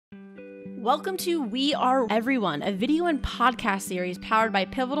Welcome to We Are Everyone, a video and podcast series powered by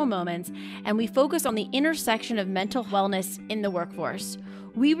Pivotal Moments, and we focus on the intersection of mental wellness in the workforce.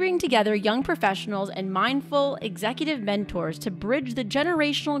 We bring together young professionals and mindful executive mentors to bridge the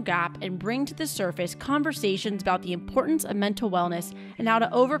generational gap and bring to the surface conversations about the importance of mental wellness and how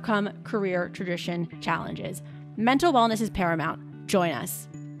to overcome career tradition challenges. Mental wellness is paramount. Join us.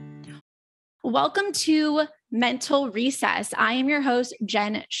 Welcome to Mental Recess. I am your host,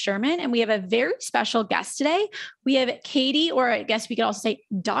 Jenn Sherman, and we have a very special guest today. We have Katie, or I guess we could also say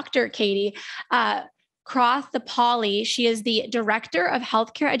Dr. Katie Krothapalli. She is the Director of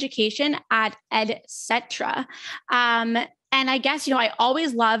Healthcare Education at Edcetera. And I guess, I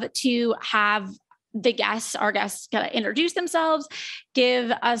always love to have our guests kind of introduce themselves,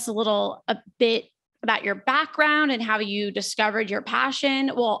 give us a bit about your background and how you discovered your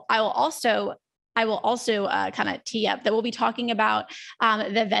passion. Well, I will also kind of tee up that we'll be talking about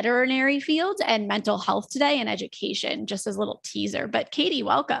the veterinary field and mental health today and education, just as a little teaser. But Katie,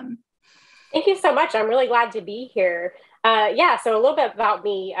 welcome. Thank you so much. I'm really glad to be here. So a little bit about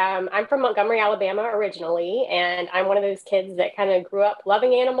me. I'm from Montgomery, Alabama originally, and I'm one of those kids that kind of grew up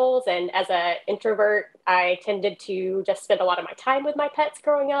loving animals. And as an introvert, I tended to just spend a lot of my time with my pets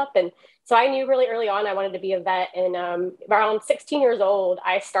growing up. And so I knew really early on I wanted to be a vet. And around 16 years old,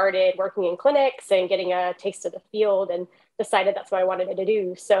 I started working in clinics and getting a taste of the field and decided that's what I wanted to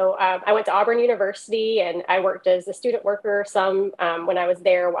do. So I went to Auburn University and I worked as a student worker when I was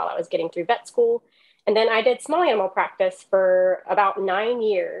there while I was getting through vet school. And then I did small animal practice for about 9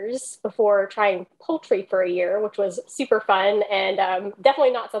 years before trying poultry for a year, which was super fun and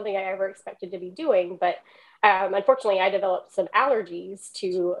definitely not something I ever expected to be doing. But unfortunately, I developed some allergies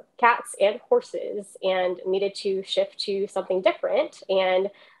to cats and horses and needed to shift to something different. And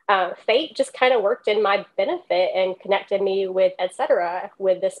fate just kind of worked in my benefit and connected me with Edcetera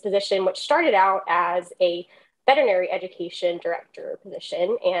with this position, which started out as a veterinary education director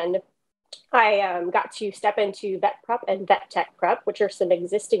position. And I got to step into vet prep and vet tech prep, which are some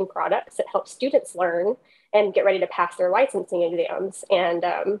existing products that help students learn and get ready to pass their licensing exams. And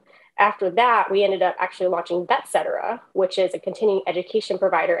after that, we ended up actually launching Vetcetera, which is a continuing education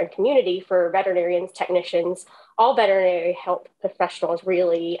provider and community for veterinarians, technicians, all veterinary health professionals,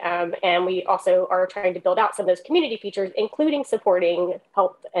 really. And we also are trying to build out some of those community features, including supporting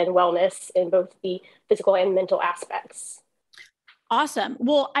health and wellness in both the physical and mental aspects. Awesome.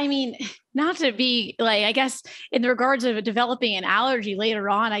 Well, I mean, not to be I guess in regards of developing an allergy later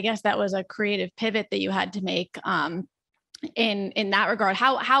on, I guess that was a creative pivot that you had to make in that regard.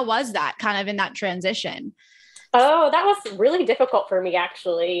 How was that kind of in that transition? Oh, that was really difficult for me,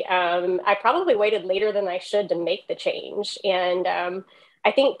 actually. I probably waited later than I should to make the change. And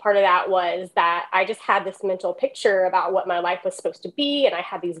I think part of that was that I just had this mental picture about what my life was supposed to be. And I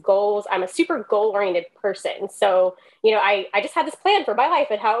had these goals. I'm a super goal-oriented person. So, I just had this plan for my life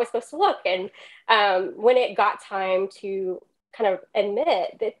and how it was supposed to look. And when it got time to kind of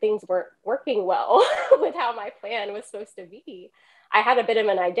admit that things weren't working well with how my plan was supposed to be, I had a bit of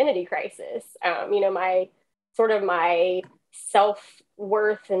an identity crisis. My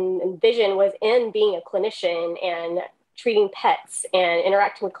self-worth and vision was in being a clinician and treating pets and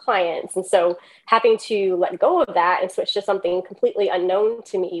interacting with clients. And so having to let go of that and switch to something completely unknown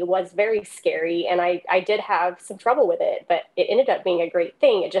to me was very scary. And I did have some trouble with it, but it ended up being a great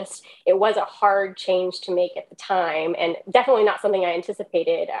thing. It was a hard change to make at the time and definitely not something I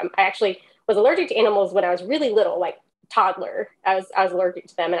anticipated. I actually was allergic to animals when I was really little, like toddler. I was allergic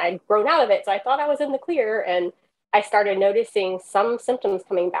to them and I'd grown out of it. So I thought I was in the clear, and I started noticing some symptoms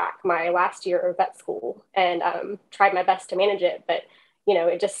coming back my last year of vet school and tried my best to manage it. But,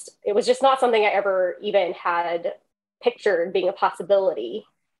 it was just not something I ever even had pictured being a possibility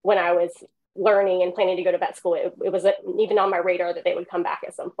when I was learning and planning to go to vet school. It wasn't even on my radar that they would come back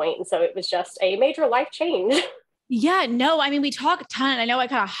at some point. And so it was just a major life change. Yeah, no, I mean, we talk a ton. I know I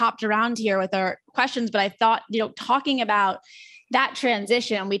kind of hopped around here with our questions, but I thought, talking about that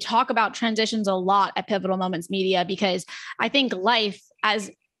transition, we talk about transitions a lot at Pivotal Moments Media, because I think life, as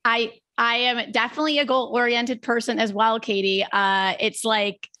I am definitely a goal-oriented person as well, Katie. It's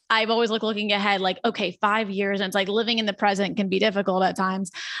like, I've always looking ahead, okay, 5 years. And it's like living in the present can be difficult at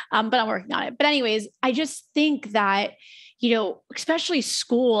times, but I'm working on it. But anyways, I just think that, especially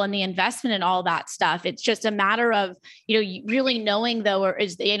school and the investment and all that stuff, it's just a matter of, really knowing though, or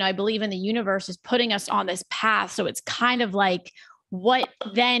is, I believe in the universe is putting us on this path. So it's kind of like, what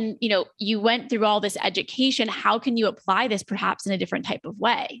then, you went through all this education, how can you apply this perhaps in a different type of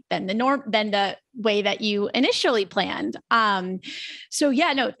way than the way that you initially planned? And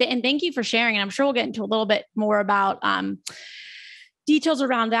thank you for sharing. And I'm sure we'll get into a little bit more about, details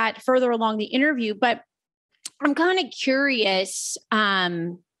around that further along the interview. But I'm kind of curious,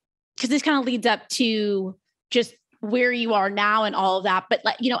 because this kind of leads up to just where you are now and all of that. But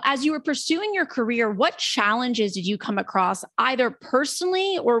as you were pursuing your career, what challenges did you come across either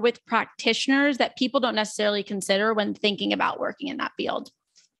personally or with practitioners that people don't necessarily consider when thinking about working in that field?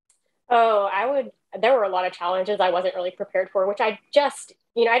 Oh, there were a lot of challenges I wasn't really prepared for, which I just,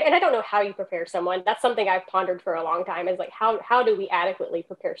 and I don't know how you prepare someone. That's something I've pondered for a long time, is like, how do we adequately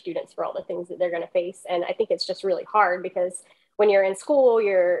prepare students for all the things that they're going to face? And I think it's just really hard because when you're in school,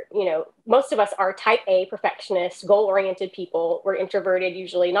 most of us are type A perfectionists, goal-oriented people. We're introverted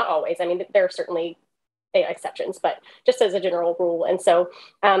usually, not always. I mean, there are certainly exceptions, but just as a general rule. And so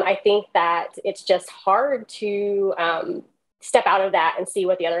I think that it's just hard to step out of that and see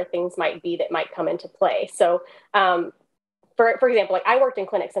what the other things might be that might come into play. So for example, like I worked in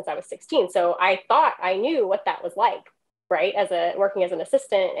clinics since I was 16. So I thought I knew what that was like, right? Working as an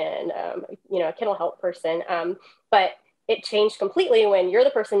assistant and, a kennel health person. But it changed completely when you're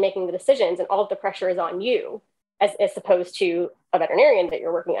the person making the decisions and all of the pressure is on you as opposed to a veterinarian that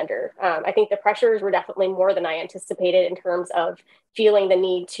you're working under. I think the pressures were definitely more than I anticipated in terms of feeling the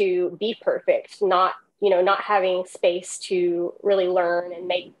need to be perfect, not having space to really learn and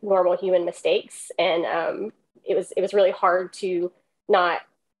make normal human mistakes. And it was really hard to not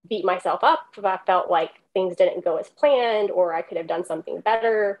beat myself up if I felt like things didn't go as planned or I could have done something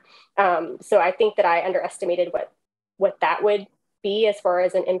better. So I think that I underestimated what that would be as far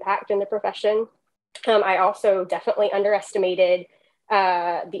as an impact in the profession. I also definitely underestimated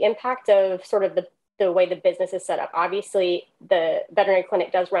the impact of sort of the way the business is set up. Obviously, the veterinary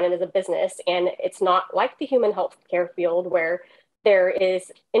clinic does run it as a business, and it's not like the human health care field where there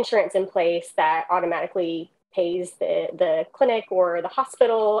is insurance in place that automatically pays the clinic or the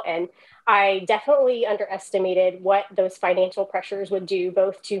hospital. And I definitely underestimated what those financial pressures would do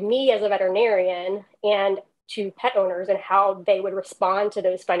both to me as a veterinarian and to pet owners and how they would respond to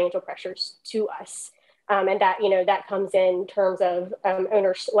those financial pressures to us. And that comes in terms of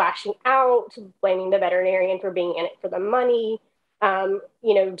owners lashing out, blaming the veterinarian for being in it for the money,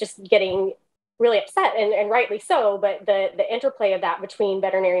 just getting really upset and rightly so. But the interplay of that between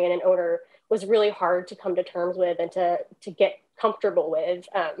veterinarian and owner was really hard to come to terms with and to get comfortable with.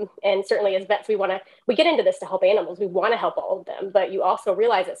 And certainly as vets, we get into this to help animals. We want to help all of them, but you also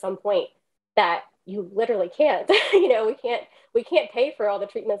realize at some point that you literally can't. We can't pay for all the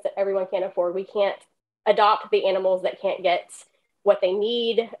treatments that everyone can afford. We can't adopt the animals that can't get what they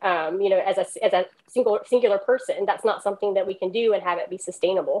need. As a singular person, that's not something that we can do and have it be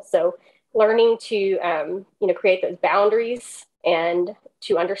sustainable. So learning to create those boundaries and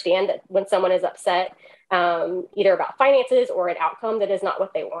to understand that when someone is upset, either about finances or an outcome that is not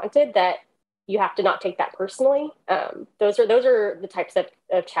what they wanted, that you have to not take that personally. Those are the types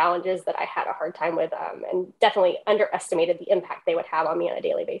of challenges that I had a hard time with, and definitely underestimated the impact they would have on me on a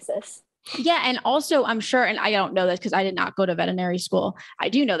daily basis. Yeah. And also I'm sure, and I don't know this because I did not go to veterinary school. I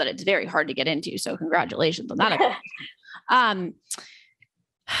do know that it's very hard to get into. So congratulations on that.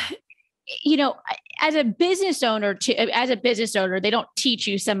 As a business owner, they don't teach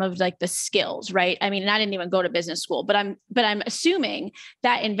you some of like the skills, right? I mean, and I didn't even go to business school, but I'm assuming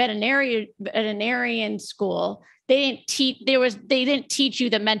that in veterinarian school, they didn't teach you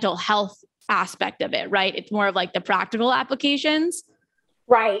the mental health aspect of it, right? It's more of like the practical applications.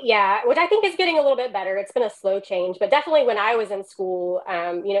 Right. Yeah. Which I think is getting a little bit better. It's been a slow change, but definitely when I was in school,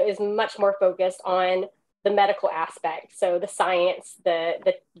 it was much more focused on the medical aspect. So the science,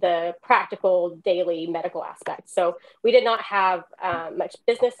 the practical daily medical aspects. So we did not have much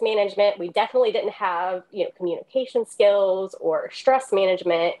business management. We definitely didn't have, communication skills or stress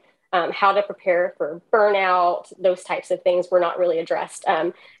management, how to prepare for burnout. Those types of things were not really addressed.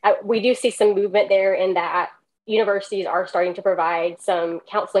 We do see some movement there in that universities are starting to provide some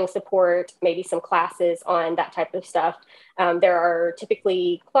counseling support, maybe some classes on that type of stuff. There are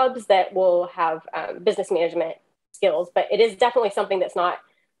typically clubs that will have business management skills, but it is definitely something that's not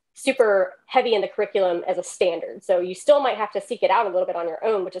super heavy in the curriculum as a standard. So you still might have to seek it out a little bit on your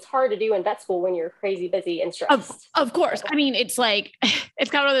own, which is hard to do in vet school when you're crazy busy and stressed. Of course. I mean, it's like,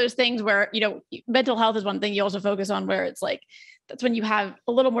 it's kind of one of those things where, mental health is one thing you also focus on, where it's like, that's when you have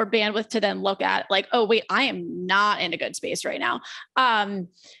a little more bandwidth to then look at like, oh, wait, I am not in a good space right now.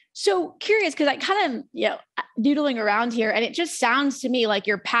 So curious, because I kind of, doodling around here, and it just sounds to me like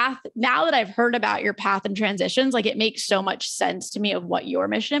your path, now that I've heard about your path and transitions, like it makes so much sense to me of what your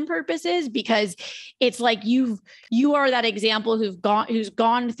mission and purpose is, because it's like you are that example who's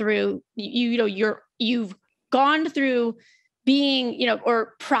gone through, you've gone through being,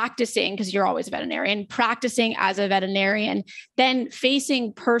 or practicing, because you're always a veterinarian, practicing as a veterinarian, then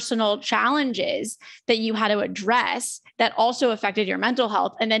facing personal challenges that you had to address that also affected your mental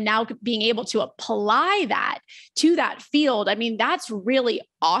health. And then now being able to apply that to that field. I mean, that's really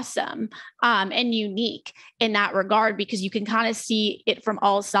awesome and unique in that regard, because you can kind of see it from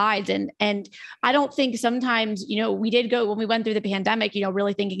all sides. And I don't think sometimes, we did go when we went through the pandemic,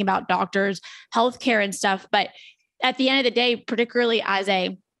 really thinking about doctors, healthcare and stuff, but at the end of the day, particularly as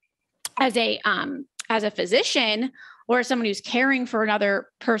a physician or someone who's caring for another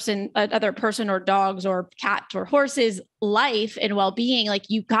person or dogs or cats or horses' life and well-being, like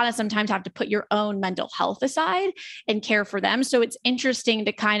you gotta sometimes have to put your own mental health aside and care for them. So it's interesting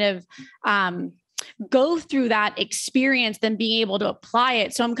to kind of go through that experience, then being able to apply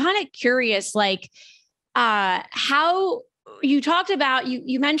it. So I'm kind of curious, like how you talked about,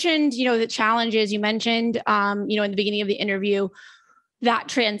 you mentioned, the challenges you mentioned, in the beginning of the interview, that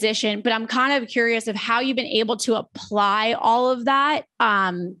transition, but I'm kind of curious of how you've been able to apply all of that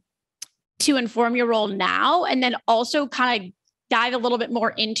to inform your role now. And then also kind of dive a little bit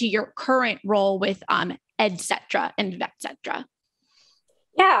more into your current role with Edcetera and Vetcetera.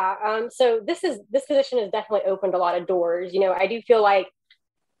 Yeah. So this position has definitely opened a lot of doors. I do feel like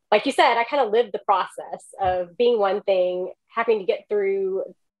you said, I kind of lived the process of being one thing, having to get through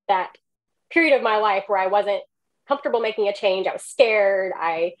that period of my life where I wasn't comfortable making a change. I was scared.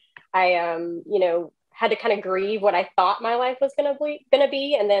 I had to kind of grieve what I thought my life was going to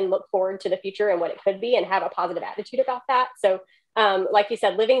be, and then look forward to the future and what it could be and have a positive attitude about that. So, like you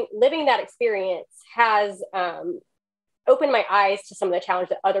said, living that experience has opened my eyes to some of the challenges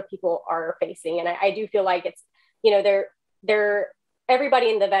that other people are facing. And I do feel like it's, they're everybody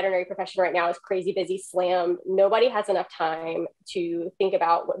in the veterinary profession right now is crazy busy, slammed. Nobody has enough time to think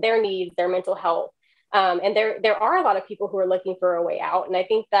about what their needs, their mental health. And there are a lot of people who are looking for a way out. And I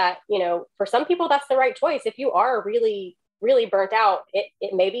think that, for some people, that's the right choice. If you are really, really burnt out,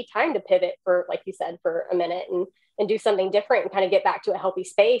 it may be time to pivot for, like you said, for a minute and do something different and kind of get back to a healthy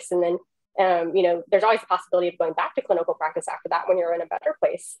space. And then, there's always the possibility of going back to clinical practice after that when you're in a better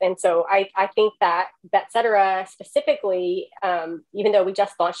place. And so I think that Vetcetera specifically, even though we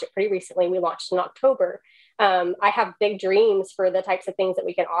just launched it pretty recently, we launched in October, I have big dreams for the types of things that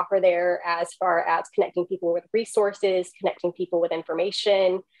we can offer there, as far as connecting people with resources, connecting people with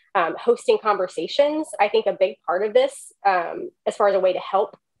information, hosting conversations. I think a big part of this, as far as a way to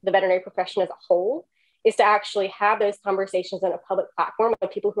help the veterinary profession as a whole, is to actually have those conversations on a public platform with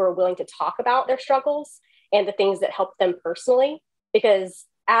people who are willing to talk about their struggles and the things that help them personally. Because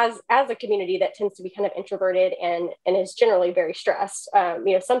as a community that tends to be kind of introverted and is generally very stressed,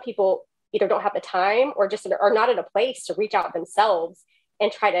 some people either don't have the time or just are not at a place to reach out themselves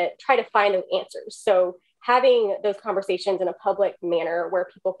and try to find those answers. So having those conversations in a public manner where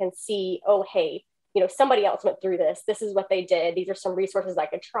people can see, oh, hey, somebody else went through this. This is what they did. These are some resources I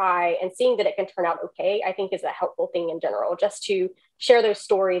could try, and seeing that it can turn out okay, I think is a helpful thing in general, just to share those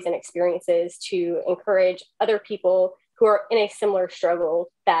stories and experiences to encourage other people who are in a similar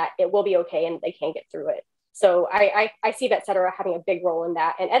struggle that it will be okay and they can get through it. So I see Vetcetera having a big role in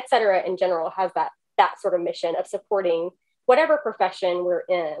that. And Edcetera in general has that sort of mission of supporting whatever profession we're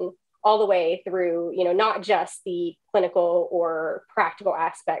in, all the way through, not just the clinical or practical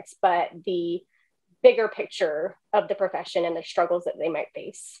aspects, but the bigger picture of the profession and the struggles that they might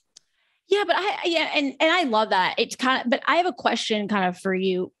face. Yeah, but and I love that. It's but I have a question kind of for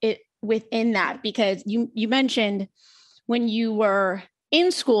you within that, because you mentioned when you were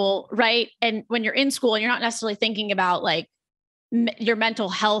in school, right? And when you're in school and you're not necessarily thinking about like your mental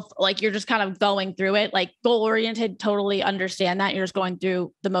health, like you're just kind of going through it, like goal oriented, totally understand that. You're just going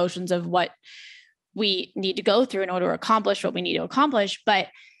through the motions of what we need to go through in order to accomplish what we need to accomplish. But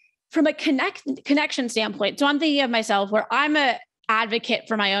from a connection standpoint, so I'm thinking of myself where I'm a advocate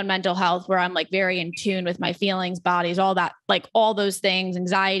for my own mental health, where I'm like very in tune with my feelings, bodies, all that, like all those things,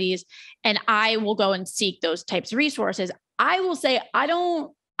 anxieties, and I will go and seek those types of resources. I will say, I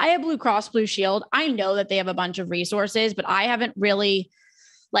have Blue Cross Blue Shield. I know that they have a bunch of resources, but I haven't really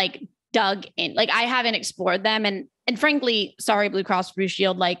like dug in, like I haven't explored them. And frankly, sorry, Blue Cross Blue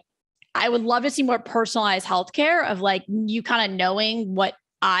Shield, like I would love to see more personalized healthcare of like you kind of knowing what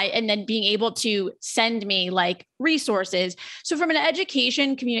and then being able to send me like resources. So from an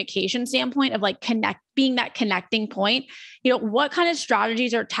education communication standpoint of like being that connecting point, what kind of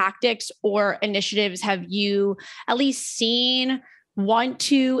strategies or tactics or initiatives have you at least seen, want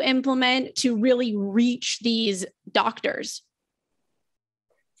to implement to really reach these doctors?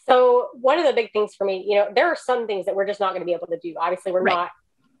 So one of the big things for me, there are some things that we're just not going to be able to do. Obviously, we're not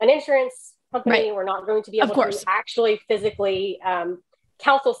an insurance company. Right. We're not going to be Of able to course. actually physically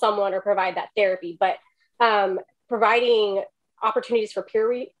counsel someone or provide that therapy, but providing opportunities for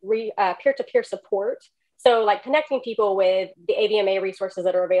peer-to-peer support. So like connecting people with the AVMA resources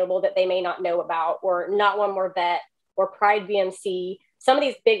that are available that they may not know about, or Not One More Vet, or Pride VMC, some of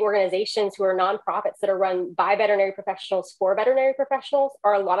these big organizations who are nonprofits that are run by veterinary professionals for veterinary professionals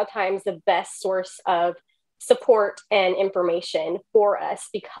are a lot of times the best source of support and information for us,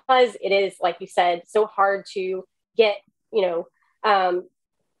 because it is, like you said, so hard to get,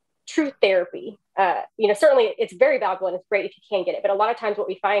 true therapy. Certainly it's very valuable and it's great if you can get it. But a lot of times what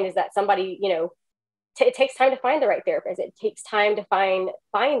we find is that somebody, it takes time to find the right therapist. It takes time to find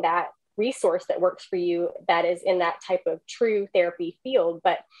that resource that works for you, that is in that type of true therapy field.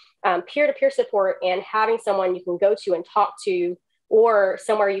 But peer-to-peer support and having someone you can go to and talk to, or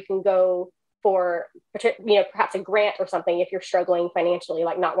somewhere you can go for, perhaps a grant or something if you're struggling financially,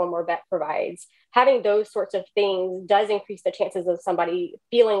 like Not One More Vet provides. Having those sorts of things does increase the chances of somebody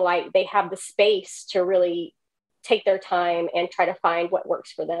feeling like they have the space to really take their time and try to find what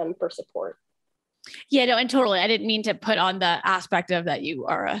works for them for support. Yeah, no, and totally. I didn't mean to put on the aspect of that you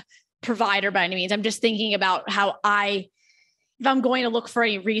are a provider by any means. I'm just thinking about how if I'm going to look for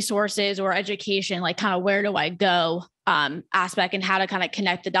any resources or education, like kind of where do I go aspect, and how to kind of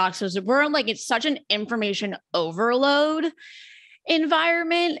connect the dots. So we're like, it's such an information overload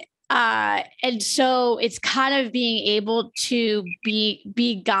environment. And so it's kind of being able to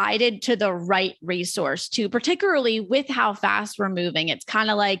be guided to the right resource too, particularly with how fast we're moving. It's kind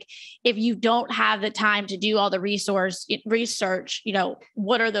of like, if you don't have the time to do all the research,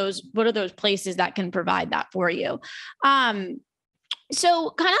 what are those places that can provide that for you?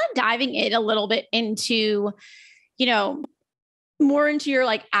 So kind of diving in a little bit into, more into your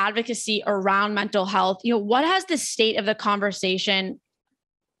like advocacy around mental health, what has the state of the conversation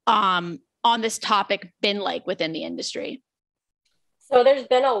on this topic been like within the industry? So there's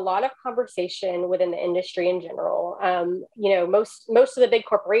been a lot of conversation within the industry in general. Most of the big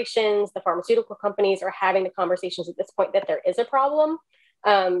corporations, the pharmaceutical companies, are having the conversations at this point that there is a problem.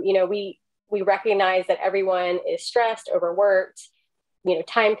 We recognize that everyone is stressed, overworked,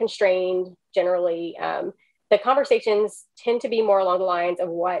 time constrained generally. The conversations tend to be more along the lines of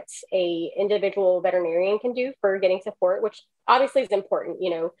what a individual veterinarian can do for getting support, which obviously is important.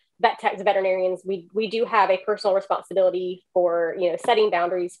 Vet techs, veterinarians, we do have a personal responsibility for, setting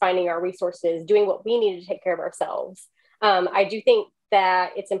boundaries, finding our resources, doing what we need to take care of ourselves. I do think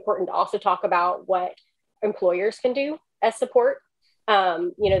that it's important to also talk about what employers can do as support.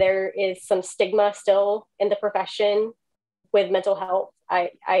 There is some stigma still in the profession with mental health.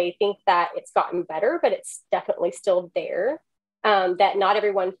 I think that it's gotten better, but it's definitely still there. That not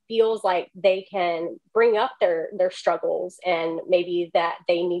everyone feels like they can bring up their struggles, and maybe that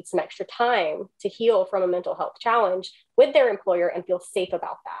they need some extra time to heal from a mental health challenge with their employer and feel safe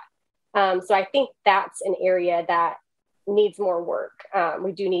about that. So I think that's an area that needs more work.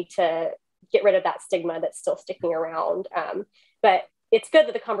 We do need to get rid of that stigma that's still sticking around. But it's good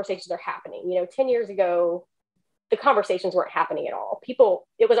that the conversations are happening. 10 years ago, the conversations weren't happening at all.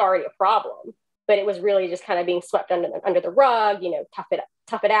 It was already a problem, but it was really just kind of being swept under the rug,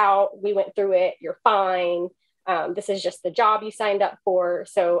 tough it out. We went through it. You're fine. This is just the job you signed up for.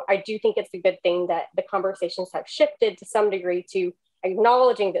 So I do think it's a good thing that the conversations have shifted to some degree to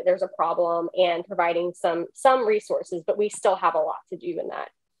acknowledging that there's a problem and providing some resources, but we still have a lot to do in that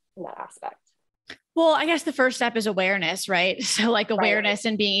aspect. Well, I guess the first step is awareness, right? So like awareness, right,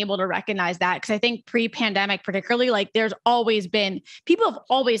 and being able to recognize that. Cause I think pre-pandemic, particularly, like people have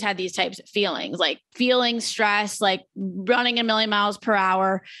always had these types of feelings, like feeling stress, like running a million miles per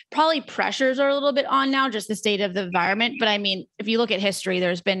hour. Probably pressures are a little bit on now, just the state of the environment. But I mean, if you look at history,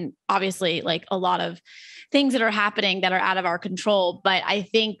 there's been obviously like a lot of things that are happening that are out of our control. But I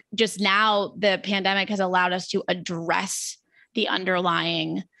think just now the pandemic has allowed us to address the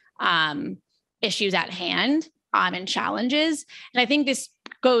underlying, issues at hand and challenges. And I think this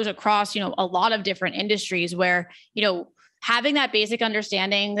goes across, a lot of different industries where, having that basic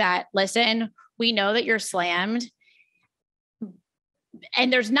understanding that, listen, we know that you're slammed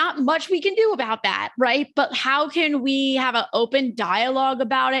and there's not much we can do about that. Right. But how can we have an open dialogue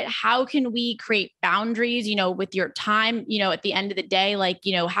about it? How can we create boundaries, with your time, at the end of the day, like,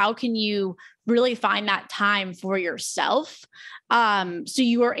 how can you really find that time for yourself? So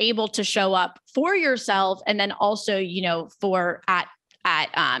you are able to show up for yourself, and then also, for at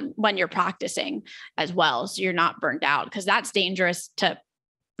when you're practicing as well. So you're not burnt out, because that's dangerous to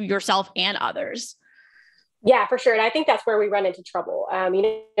yourself and others. Yeah, for sure. And I think that's where we run into trouble.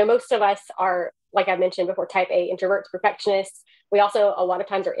 Most of us are like I mentioned before, type A introverts, perfectionists. We also a lot of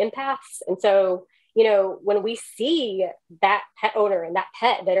times are empaths. And so, when we see that pet owner and that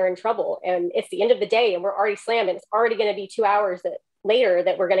pet that are in trouble, and it's the end of the day and we're already slammed and it's already going to be 2 hours later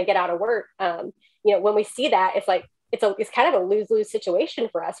that we're going to get out of work. When we see that, it's like, it's kind of a lose-lose situation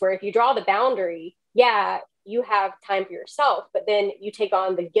for us, where if you draw the boundary, yeah, you have time for yourself, but then you take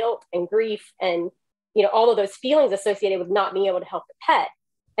on the guilt and grief and, all of those feelings associated with not being able to help the pet.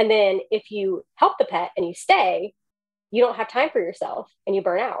 And then if you help the pet and you stay, you don't have time for yourself and you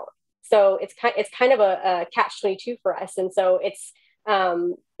burn out. So it's kind of a catch-22 for us. And so it's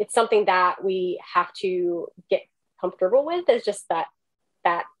something that we have to get comfortable with, is just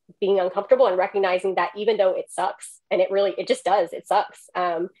that being uncomfortable and recognizing that even though it sucks, and it just does, it sucks.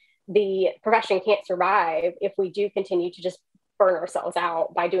 The profession can't survive if we do continue to just burn ourselves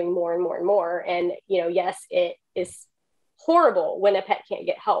out by doing more and more and more. And, yes, it is horrible when a pet can't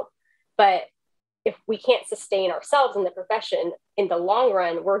get help, but if we can't sustain ourselves in the profession in the long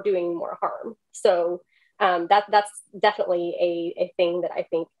run, we're doing more harm. So that's definitely a thing that I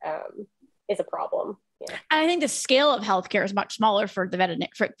think is a problem. Yeah. And I think the scale of healthcare is much smaller for the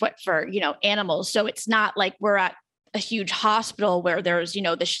for animals. So it's not like we're at a huge hospital where there's,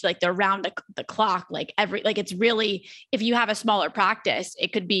 they're round the clock, it's really, if you have a smaller practice,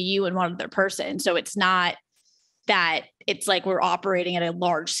 it could be you and one other person. So it's not that it's like we're operating at a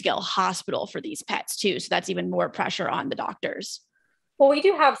large scale hospital for these pets too. So that's even more pressure on the doctors. Well, we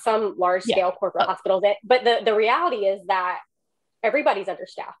do have some large scale corporate hospitals, but the reality is that everybody's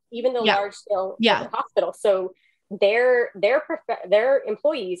understaffed, even the large scale hospitals. So their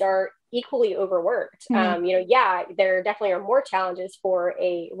employees are equally overworked. Mm-hmm. There definitely are more challenges for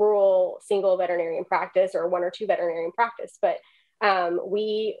a rural single veterinarian practice or one or two veterinarian practice, but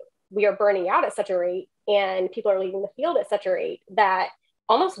we are burning out at such a rate, and people are leaving the field at such a rate that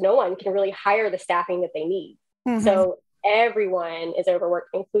almost no one can really hire the staffing that they need. Mm-hmm. So everyone is overworked,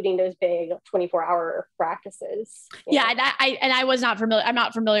 including those big 24-hour practices. Yeah. And I was not familiar. I'm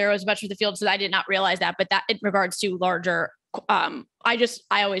not familiar as much with the field, so I did not realize that, but that in regards to larger, I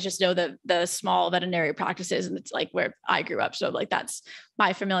always just know the small veterinary practices, and it's like where I grew up. So like, that's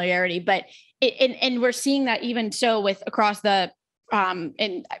my familiarity, but and we're seeing that even so with across the,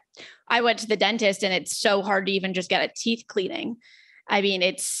 and I went to the dentist, and it's so hard to even just get a teeth cleaning. I mean,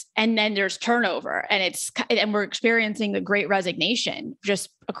 and then there's turnover, and we're experiencing the great resignation just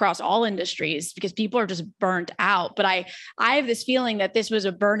across all industries because people are just burnt out. But I have this feeling that this was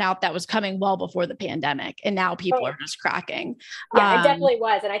a burnout that was coming well before the pandemic, and now people are just cracking. Yeah, it definitely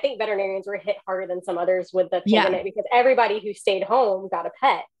was. And I think veterinarians were hit harder than some others with the pandemic because everybody who stayed home got a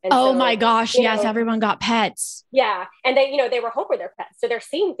pet. And my gosh. Yes. Everyone got pets. Yeah. And they were home with their pets. So they're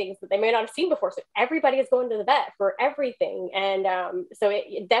seeing things that they may not have seen before. So everybody is going to the vet for everything. And so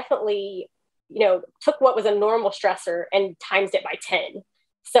it definitely, took what was a normal stressor and times it by 10.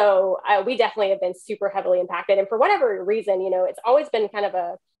 So we definitely have been super heavily impacted. And for whatever reason, it's always been kind of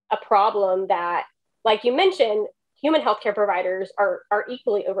a problem that, like you mentioned, human healthcare providers are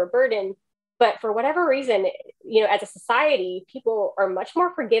equally overburdened. But for whatever reason, as a society, people are much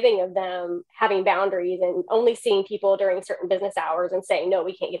more forgiving of them having boundaries and only seeing people during certain business hours and saying, no,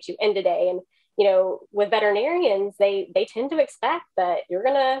 we can't get you in today. And, with veterinarians, they tend to expect that you're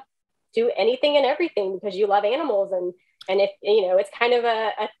going to do anything and everything because you love animals. And if, it's kind of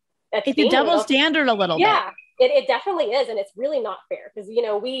it's a double standard a little bit. Yeah, it definitely is. And it's really not fair because,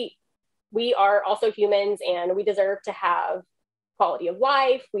 we are also humans, and we deserve to have quality of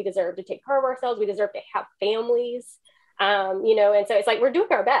life. We deserve to take care of ourselves. We deserve to have families, and so it's like, we're doing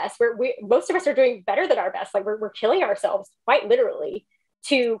our best. Most of us are doing better than our best. Like we're killing ourselves quite literally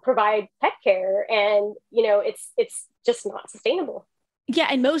to provide pet care. And, it's just not sustainable. Yeah.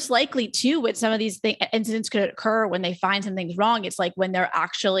 And most likely too, with some of these incidents could occur when they find something's wrong. It's like when they're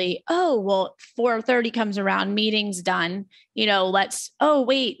actually, 4:30 comes around, meeting's done,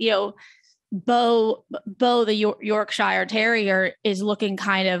 Bo, the Yorkshire Terrier, is looking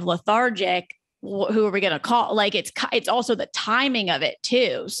kind of lethargic. Who are we going to call? Like it's also the timing of it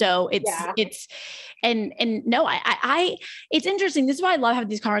too. So it's interesting. This is why I love having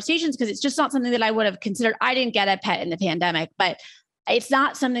these conversations, because it's just not something that I would have considered. I didn't get a pet in the pandemic, but it's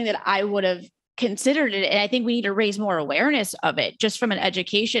not something that I would have considered it. And I think we need to raise more awareness of it just from an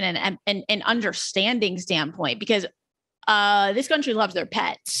education and understanding standpoint, because this country loves their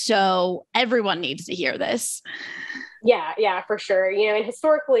pets. So everyone needs to hear this. Yeah, for sure. And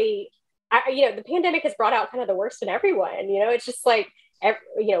historically, the pandemic has brought out kind of the worst in everyone. It's just like,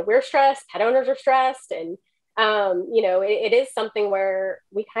 we're stressed, pet owners are stressed. And, it is something where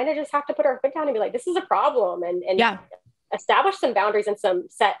we kind of just have to put our foot down and be like, this is a problem. And establish some boundaries and some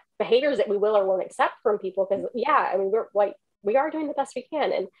set behaviors that we will or won't accept from people. Because I mean, we are doing the best we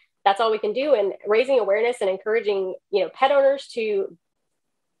can, and that's all we can do. And raising awareness and encouraging, pet owners to,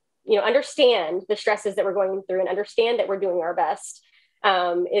 understand the stresses that we're going through and understand that we're doing our best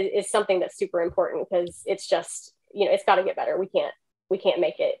is something that's super important, because it's just, it's got to get better. We can't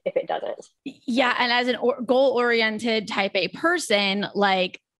make it if it doesn't. Yeah. And as an goal-oriented type A person,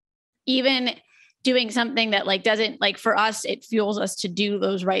 like even doing something that like doesn't, like for us, it fuels us to do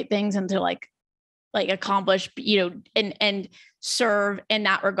those right things and to like accomplish, and serve in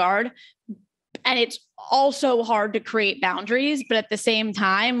that regard. And it's also hard to create boundaries, but at the same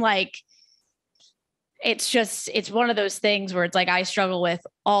time, like, it's one of those things where it's like, I struggle with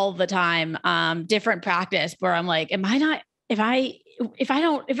all the time, different practice where I'm like, if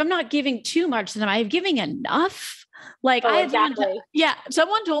I'm not giving too much, then am I giving enough? Like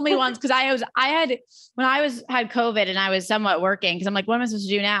someone told me once, cause when I had COVID and I was somewhat working, cause I'm like, what am I supposed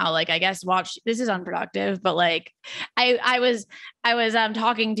to do now? Like, I guess this is unproductive, but like, I was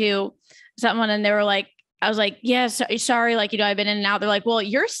talking to someone and they were like, I was like, yes, sorry. Like, I've been in and out. They're like, well,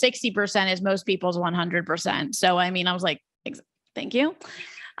 your 60% is most people's 100%. So, I mean, I was like, thank you.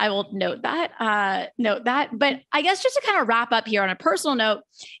 I will note that. But I guess just to kind of wrap up here on a personal note,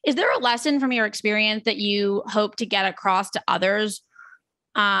 is there a lesson from your experience that you hope to get across to others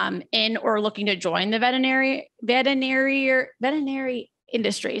in or looking to join the veterinary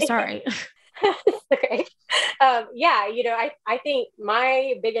industry? Sorry. Okay. I think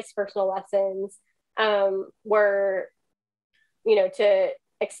my biggest personal lessons were, to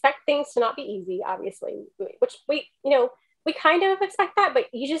expect things to not be easy, obviously, which we kind of expect that, but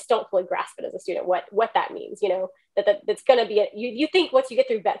you just don't fully grasp it as a student, what that means, that's going to be, you think once you get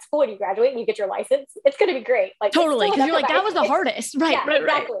through vet school and you graduate and you get your license, it's going to be great. Like totally. Cause you're like, that was the hardest. Right. Yeah, right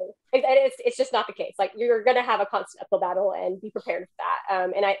exactly. Right. It's just not the case. Like you're going to have a constant uphill battle, and be prepared for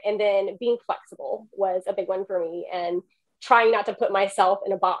that. And then being flexible was a big one for me, and trying not to put myself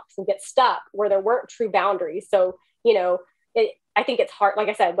in a box and get stuck where there weren't true boundaries. So, I think it's hard. Like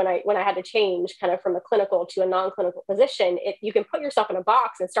I said, when I had to change kind of from a clinical to a non-clinical position, you can put yourself in a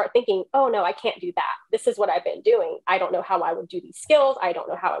box and start thinking, oh no, I can't do that. This is what I've been doing. I don't know how I would do these skills. I don't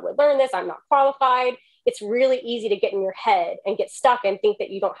know how I would learn this. I'm not qualified. It's really easy to get in your head and get stuck and think that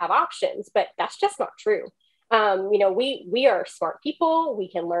you don't have options, but that's just not true. We are smart people.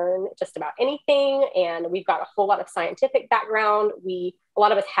 We can learn just about anything. And we've got a whole lot of scientific background. A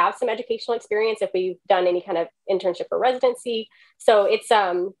lot of us have some educational experience if we've done any kind of internship or residency. So it's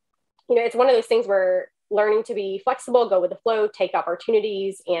one of those things where learning to be flexible, go with the flow, take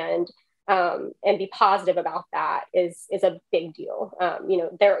opportunities, and be positive about that is a big deal.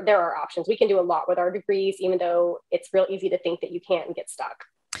 There are options. We can do a lot with our degrees, even though it's real easy to think that you can't and get stuck.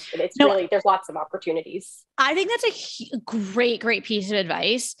 There's lots of opportunities. I think that's a great piece of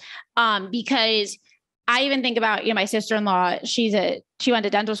advice. Because I even think about, my sister-in-law, she went to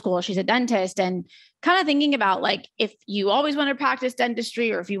dental school. She's a dentist, and kind of thinking about like, if you always want to practice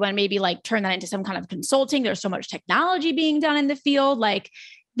dentistry, or if you want to maybe like turn that into some kind of consulting, there's so much technology being done in the field. Like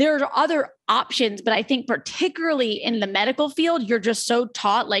there are other options, but I think particularly in the medical field, you're just so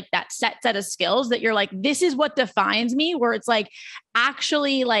taught like that set of skills that you're like, this is what defines me, where it's like,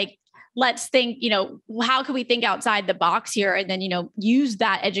 actually like, let's think, how can we think outside the box here? And then, use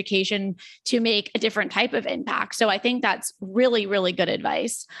that education to make a different type of impact. So I think that's really, really good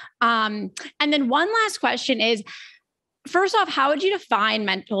advice. And then one last question is, first off, how would you define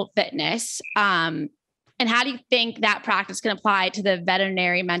mental fitness? And how do you think that practice can apply to the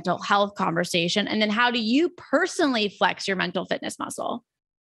veterinary mental health conversation? And then how do you personally flex your mental fitness muscle?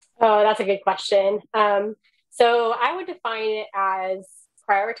 Oh, that's a good question. So I would define it as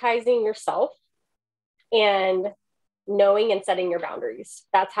prioritizing yourself and knowing and setting your boundaries.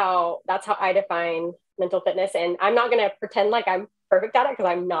 That's how I define mental fitness. And I'm not going to pretend like I'm perfect at it, because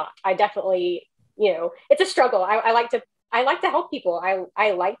I'm not. I definitely, it's a struggle. I like to help people.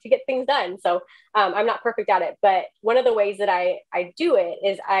 I like to get things done. So I'm not perfect at it. But one of the ways that I do it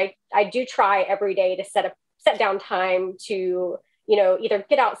is I do try every day to set down time to, either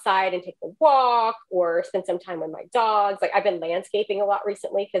get outside and take a walk or spend some time with my dogs. Like I've been landscaping a lot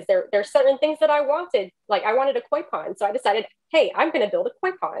recently, because there's certain things that I wanted. Like I wanted a koi pond. So I decided, hey, I'm going to build a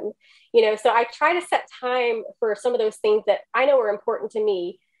koi pond. So I try to set time for some of those things that I know are important to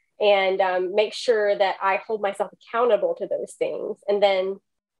me, and make sure that I hold myself accountable to those things. And then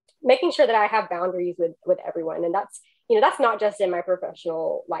making sure that I have boundaries with everyone. And that's not just in my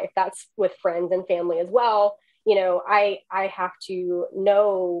professional life, that's with friends and family as well. I have to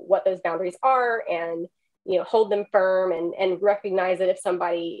know what those boundaries are, and hold them firm and recognize that if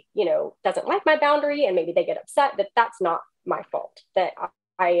somebody, doesn't like my boundary and maybe they get upset, that that's not my fault, that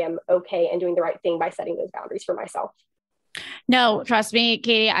I am okay and doing the right thing by setting those boundaries for myself. No, trust me,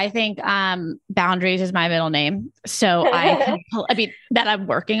 Katie, I think boundaries is my middle name. So I mean, that I'm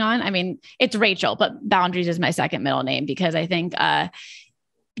working on. I mean, it's Rachel, but boundaries is my second middle name because I think,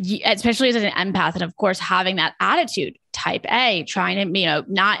 especially as an empath, and of course, having that attitude, type A, trying to,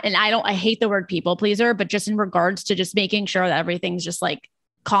 I hate the word people pleaser, but just in regards to just making sure that everything's just like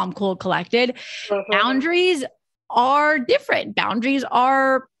calm, cool, collected. Mm-hmm. Boundaries are different. Boundaries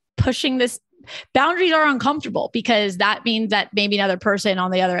are boundaries are uncomfortable because that means that maybe another person on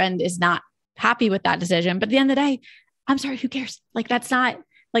the other end is not happy with that decision. But at the end of the day, I'm sorry, who cares? Like, that's not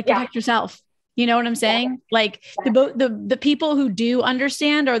like, protect yourself. You know what I'm saying? Yeah. Like the people who do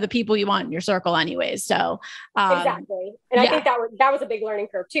understand are the people you want in your circle anyways. So, exactly. And I think that was a big learning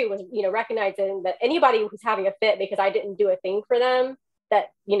curve too, was, recognizing that anybody who's having a fit because I didn't do a thing for them that,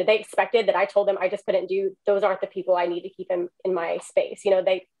 they expected that I told them I just couldn't do, those aren't the people I need to keep in my space.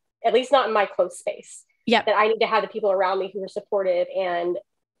 At least not in my close space. Yeah. That I need to have the people around me who are supportive and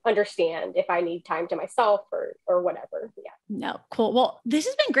understand if I need time to myself or whatever. Yeah. No, cool. Well, this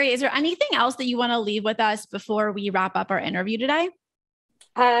has been great. Is there anything else that you want to leave with us before we wrap up our interview today?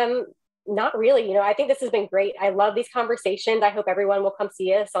 Not really. I think this has been great. I love these conversations. I hope everyone will come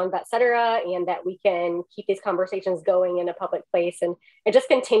see us on Vetcetera and that we can keep these conversations going in a public place and just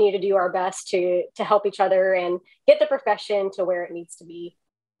continue to do our best to help each other and get the profession to where it needs to be.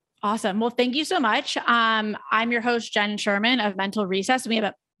 Awesome. Well, thank you so much. I'm your host, Jenn Sherman of Mental Recess. We have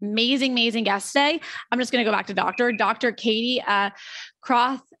an amazing, amazing guest today. I'm just going to go back to Dr. Katie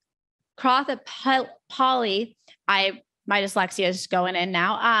Krothapalli. My dyslexia is going in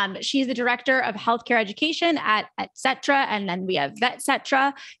now. She's the director of healthcare education at Edcetera, and then we have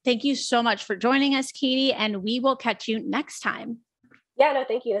Vetcetera. Thank you so much for joining us, Katie, and we will catch you next time. Yeah, no,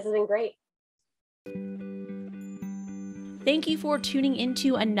 thank you. This has been great. Thank you for tuning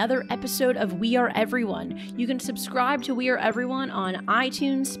into another episode of We Are Everyone. You can subscribe to We Are Everyone on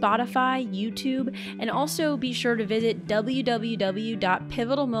iTunes, Spotify, YouTube, and also be sure to visit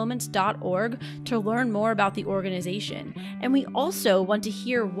www.pivotalmoments.org to learn more about the organization. And we also want to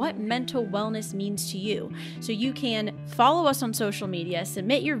hear what mental wellness means to you. So you can follow us on social media,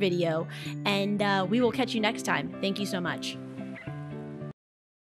 submit your video, and we will catch you next time. Thank you so much.